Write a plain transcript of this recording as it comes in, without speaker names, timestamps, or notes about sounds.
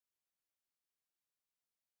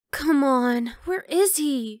Come on, where is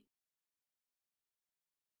he?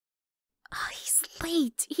 Oh, he's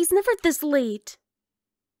late. He's never this late.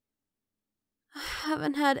 I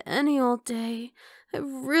haven't had any all day. I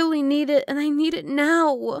really need it, and I need it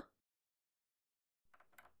now.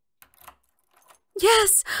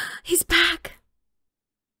 Yes! He's back!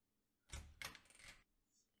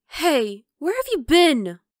 Hey, where have you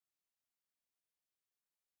been?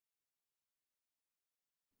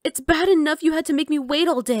 It's bad enough you had to make me wait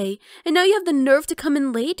all day, and now you have the nerve to come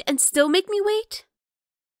in late and still make me wait?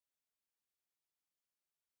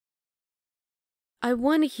 I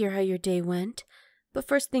want to hear how your day went, but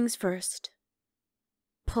first things first.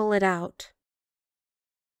 Pull it out.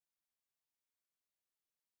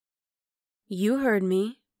 You heard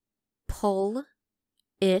me. Pull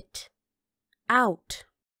it out.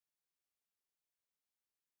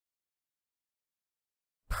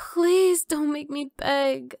 Please don't make me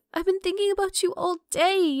beg. I've been thinking about you all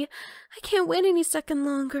day. I can't wait any second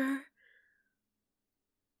longer.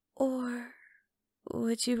 Or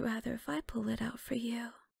would you rather if I pull it out for you?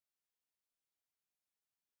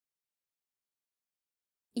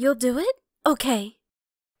 You'll do it? Okay.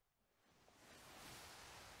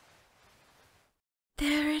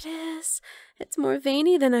 There it is. It's more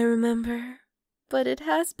veiny than I remember, but it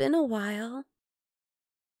has been a while.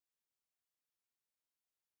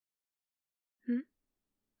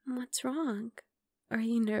 What's wrong? Are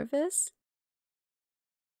you nervous?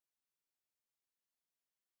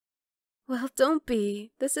 Well, don't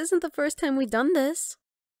be. This isn't the first time we've done this.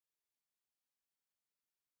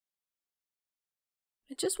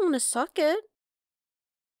 I just want to suck it.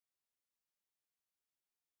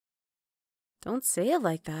 Don't say it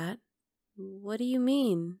like that. What do you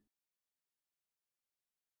mean?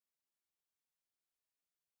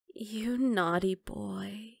 You naughty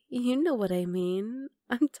boy. You know what I mean.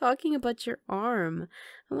 I'm talking about your arm.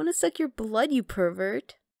 I want to suck your blood, you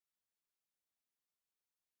pervert.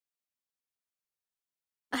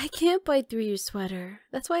 I can't bite through your sweater.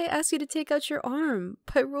 That's why I asked you to take out your arm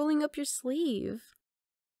by rolling up your sleeve.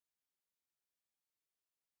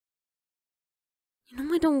 You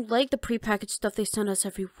know I don't like the prepackaged stuff they send us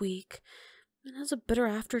every week. It has a bitter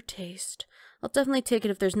aftertaste. I'll definitely take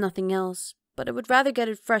it if there's nothing else, but I would rather get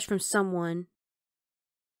it fresh from someone.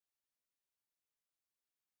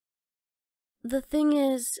 The thing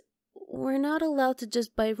is, we're not allowed to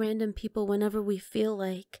just bite random people whenever we feel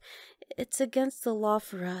like. It's against the law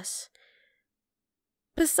for us.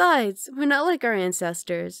 Besides, we're not like our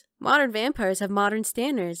ancestors. Modern vampires have modern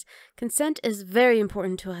standards. Consent is very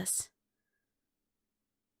important to us.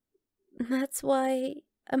 That's why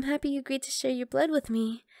I'm happy you agreed to share your blood with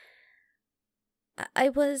me. I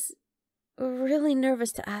was really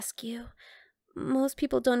nervous to ask you. Most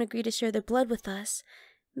people don't agree to share their blood with us.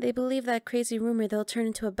 They believe that crazy rumor they'll turn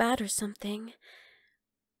into a bat or something.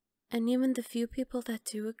 And even the few people that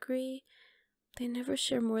do agree, they never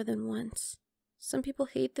share more than once. Some people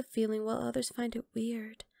hate the feeling while others find it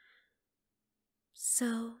weird.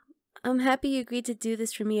 So, I'm happy you agreed to do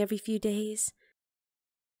this for me every few days.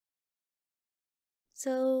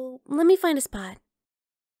 So, let me find a spot.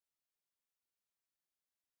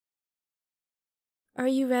 Are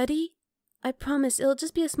you ready? I promise it'll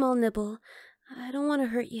just be a small nibble. I don't want to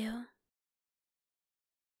hurt you.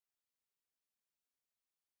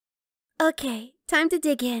 Okay, time to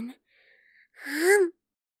dig in.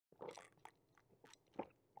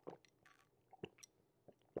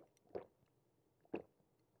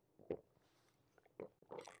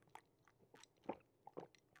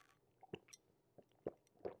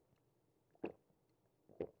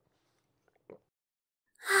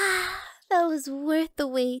 That was worth the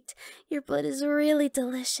wait. Your blood is really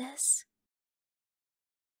delicious.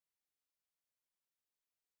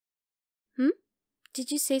 Did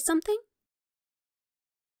you say something?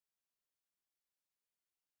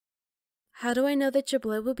 How do I know that your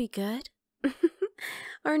blood will be good?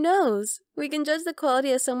 Our nose. We can judge the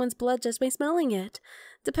quality of someone's blood just by smelling it.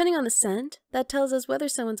 Depending on the scent, that tells us whether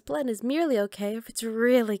someone's blood is merely okay or if it's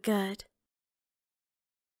really good.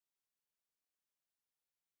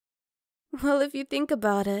 Well, if you think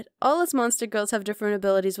about it, all us monster girls have different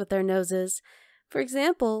abilities with their noses. For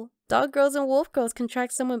example, dog girls and wolf girls can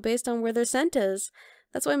track someone based on where their scent is.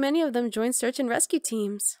 That's why many of them join search and rescue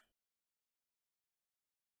teams.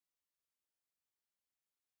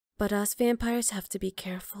 But us vampires have to be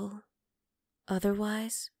careful.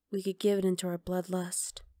 Otherwise, we could give it into our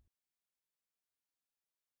bloodlust.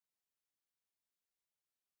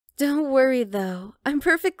 Don't worry though, I'm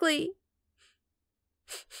perfectly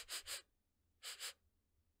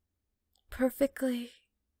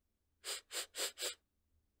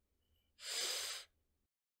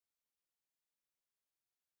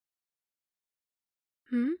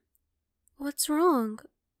Hmm? What's wrong?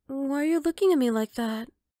 Why are you looking at me like that?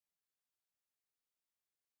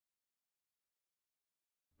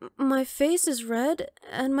 My face is red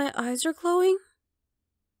and my eyes are glowing?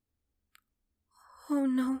 Oh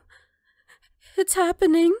no. It's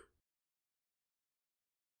happening.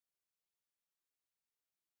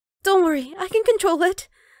 Don't worry, I can control it.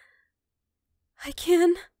 I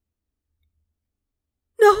can.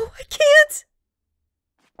 No, I can't.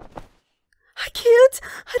 I can't.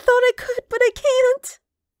 I thought I could, but I can't.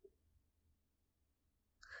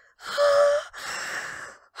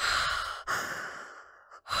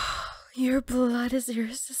 Your blood is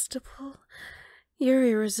irresistible. You're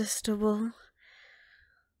irresistible.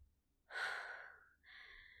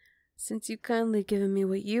 Since you kindly given me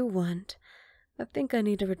what you want, I think I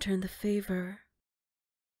need to return the favor.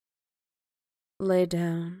 Lay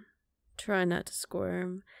down. Try not to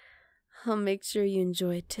squirm. I'll make sure you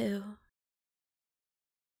enjoy it too.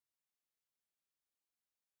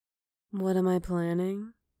 What am I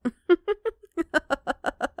planning?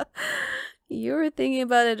 You were thinking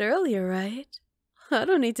about it earlier, right? I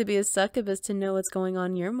don't need to be a succubus to know what's going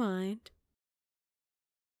on in your mind.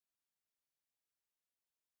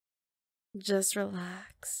 Just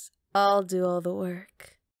relax. I'll do all the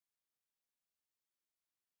work.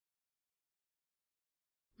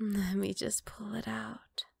 Let me just pull it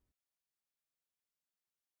out.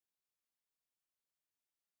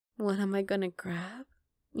 What am I gonna grab?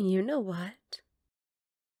 You know what?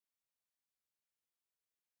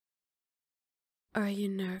 Are you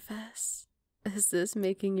nervous? Is this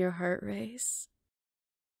making your heart race?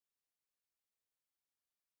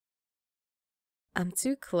 I'm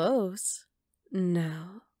too close.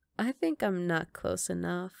 No, I think I'm not close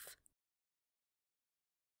enough.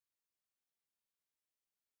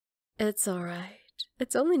 It's alright.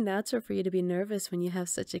 It's only natural for you to be nervous when you have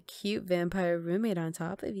such a cute vampire roommate on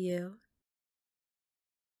top of you.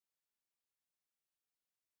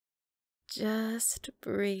 Just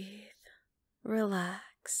breathe.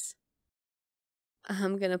 Relax.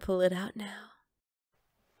 I'm gonna pull it out now.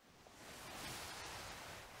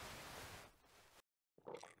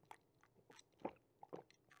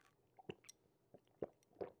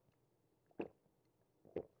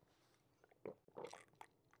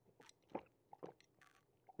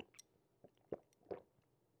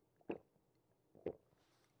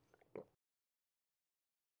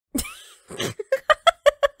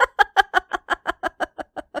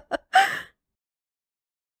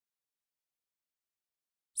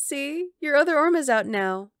 See? Your other arm is out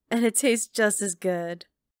now, and it tastes just as good.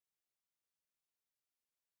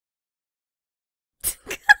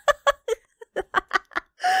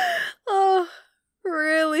 Oh,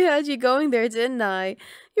 really had you going there, didn't I?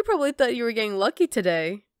 You probably thought you were getting lucky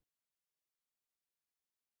today.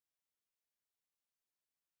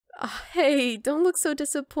 Hey, don't look so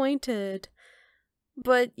disappointed.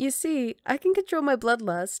 But you see, I can control my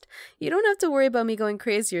bloodlust. You don't have to worry about me going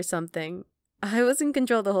crazy or something. I was in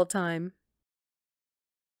control the whole time.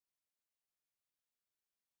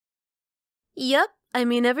 Yep, I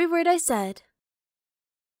mean every word I said.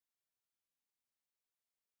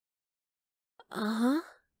 Uh-huh.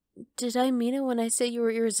 Did I mean it when I said you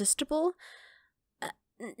were irresistible?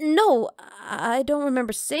 No, I don't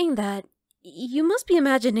remember saying that. You must be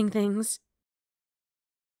imagining things.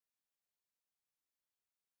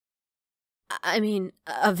 I mean,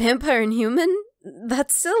 a vampire and human?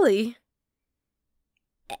 That's silly.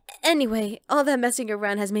 Anyway, all that messing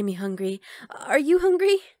around has made me hungry. Are you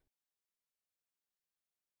hungry?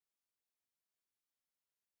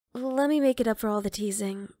 Let me make it up for all the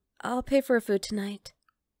teasing. I'll pay for food tonight.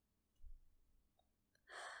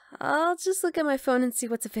 I'll just look at my phone and see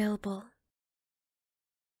what's available.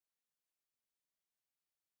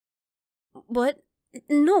 What?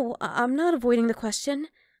 No, I'm not avoiding the question.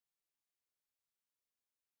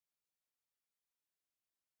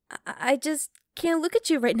 I just can't look at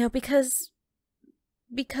you right now because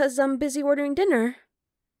I'm busy ordering dinner.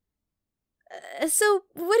 So,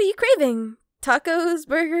 what are you craving? Tacos,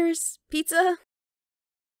 burgers, pizza?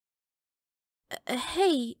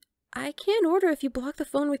 Hey, I can't order if you block the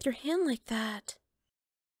phone with your hand like that.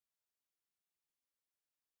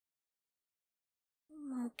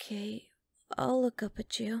 Okay, I'll look up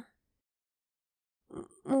at you.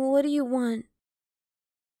 What do you want?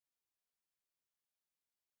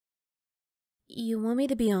 You want me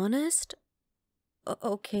to be honest?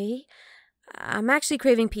 Okay. I'm actually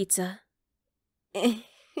craving pizza.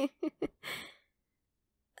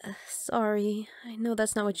 Sorry, I know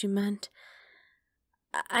that's not what you meant.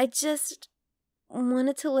 I just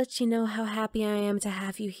wanted to let you know how happy I am to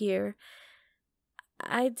have you here.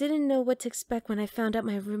 I didn't know what to expect when I found out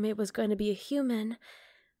my roommate was going to be a human.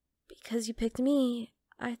 Because you picked me,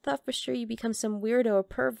 I thought for sure you'd become some weirdo or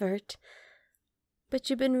pervert. But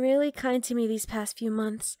you've been really kind to me these past few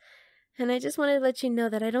months, and I just wanted to let you know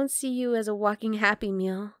that I don't see you as a walking Happy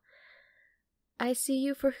Meal. I see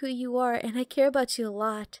you for who you are, and I care about you a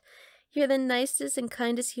lot. You're the nicest and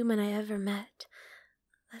kindest human I ever met.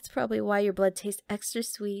 That's probably why your blood tastes extra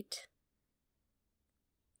sweet.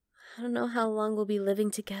 I don't know how long we'll be living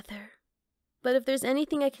together, but if there's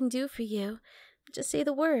anything I can do for you, just say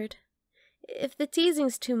the word. If the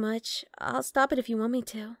teasing's too much, I'll stop it if you want me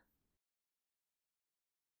to.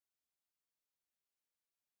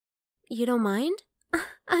 You don't mind?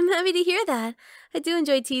 I'm happy to hear that. I do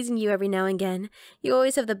enjoy teasing you every now and again. You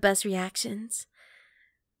always have the best reactions.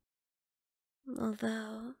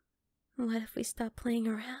 Although, what if we stop playing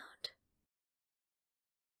around?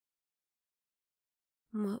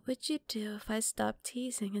 What would you do if I stopped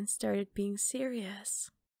teasing and started being serious?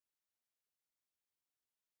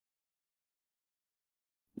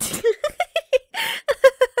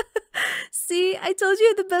 See, I told you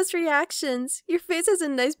had the best reactions. Your face has a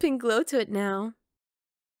nice pink glow to it now.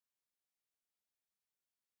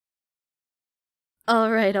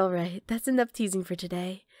 Alright. That's enough teasing for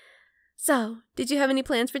today. So, did you have any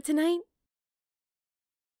plans for tonight?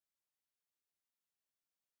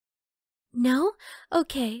 No?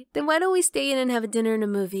 Okay, then why don't we stay in and have a dinner and a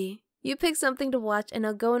movie? You pick something to watch and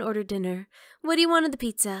I'll go and order dinner. What do you want on the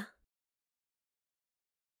pizza?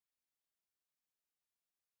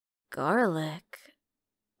 Garlic?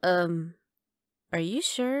 Are you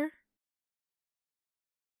sure?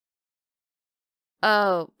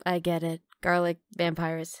 Oh, I get it. Garlic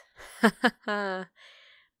vampires.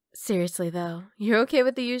 Seriously though, you're okay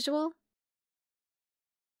with the usual?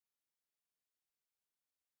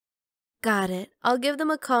 Got it. I'll give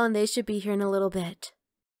them a call and they should be here in a little bit.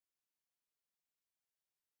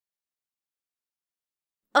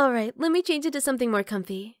 Alright, let me change it to something more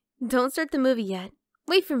comfy. Don't start the movie yet.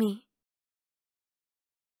 Wait for me.